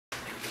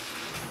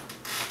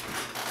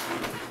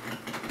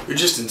You're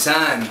just in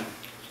time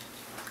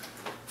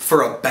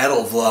for a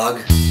battle vlog.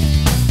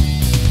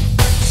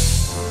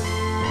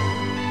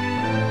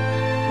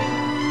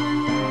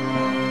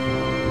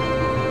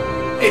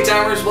 Hey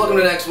timers, welcome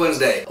to next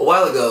Wednesday. A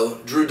while ago,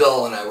 Drew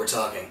Dull and I were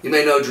talking. You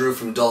may know Drew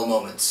from Dull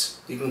Moments.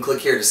 You can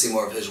click here to see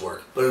more of his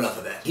work, but enough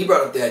of that. He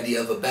brought up the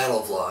idea of a battle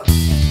vlog.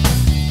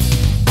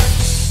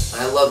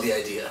 I love the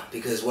idea,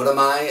 because what am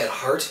I at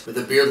heart? With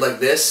a beard like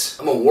this,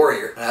 I'm a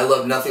warrior, and I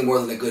love nothing more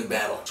than a good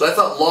battle. So I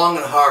thought long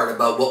and hard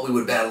about what we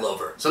would battle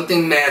over.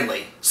 Something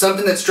manly.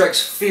 Something that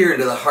strikes fear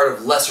into the heart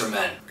of lesser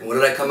men. And what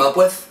did I come up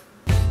with?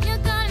 You're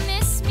gonna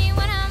miss me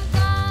when I'm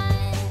gone.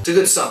 It's a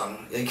good song.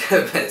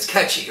 It's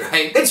catchy,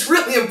 right? It's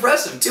really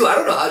impressive, too. I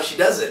don't know how she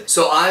does it.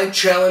 So I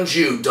challenge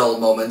you, Dull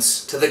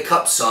Moments, to the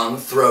Cup song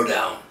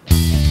Throwdown.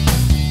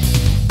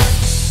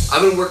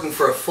 I've been working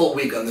for a full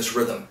week on this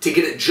rhythm to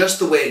get it just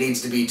the way it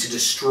needs to be to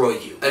destroy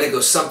you. And it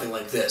goes something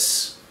like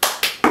this.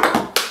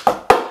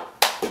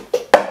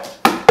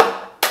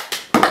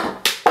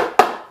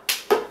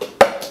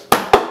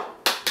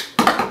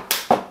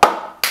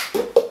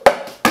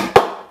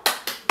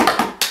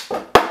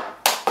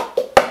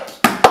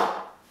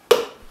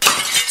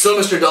 So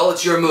Mr. Dull,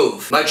 it's your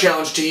move. My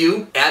challenge to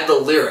you, add the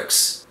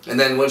lyrics. And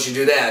then once you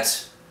do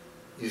that,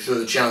 you throw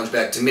the challenge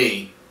back to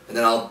me, and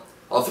then I'll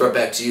throw it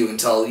back to you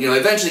until,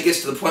 eventually it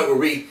gets to the point where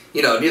we,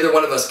 neither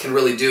one of us can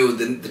really do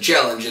the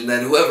challenge, and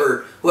then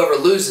whoever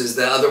loses,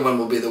 the other one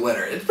will be the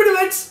winner. It's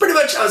pretty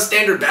much how a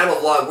standard battle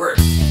vlog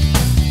works.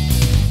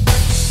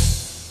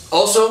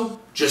 Also,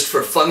 just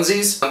for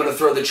funsies, I'm going to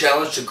throw the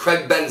challenge to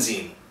Craig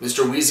Benzine,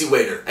 Mr. Wheezy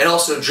Waiter, and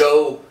also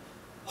Joe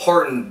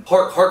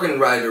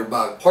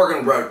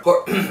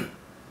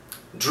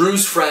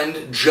Drew's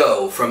friend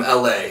Joe from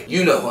LA.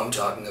 You know who I'm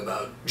talking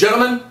about.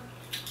 Gentlemen,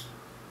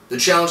 the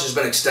challenge has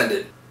been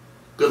extended.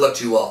 Good luck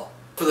to you all.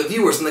 For the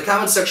viewers, in the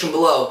comments section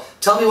below,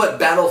 tell me what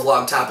battle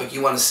vlog topic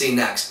you want to see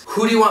next.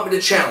 Who do you want me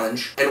to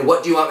challenge, and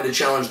what do you want me to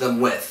challenge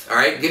them with?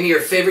 Alright, give me your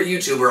favorite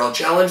YouTuber, I'll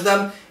challenge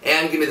them,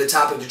 and give me the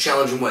topic to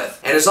challenge them with.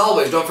 And as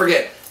always, don't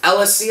forget,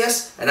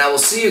 LSCS, and I will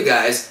see you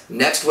guys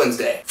next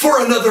Wednesday for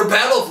another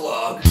battle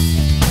vlog.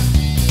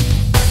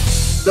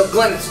 No,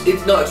 Glenn, it's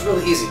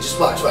really easy. Just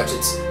watch.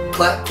 It's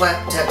clap,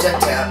 clap, tap, tap,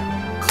 tap,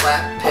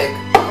 clap, pick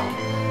up,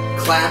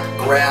 clap,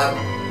 grab,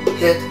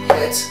 hit,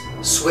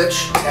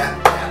 switch,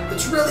 tap, tap.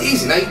 It's really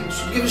easy. Now you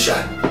should give it a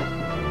shot.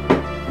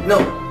 No,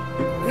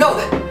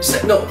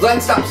 Glenn,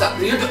 stop.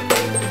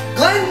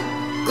 Glenn,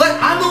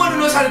 I'm the one who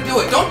knows how to do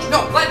it.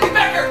 Glenn, get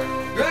back here.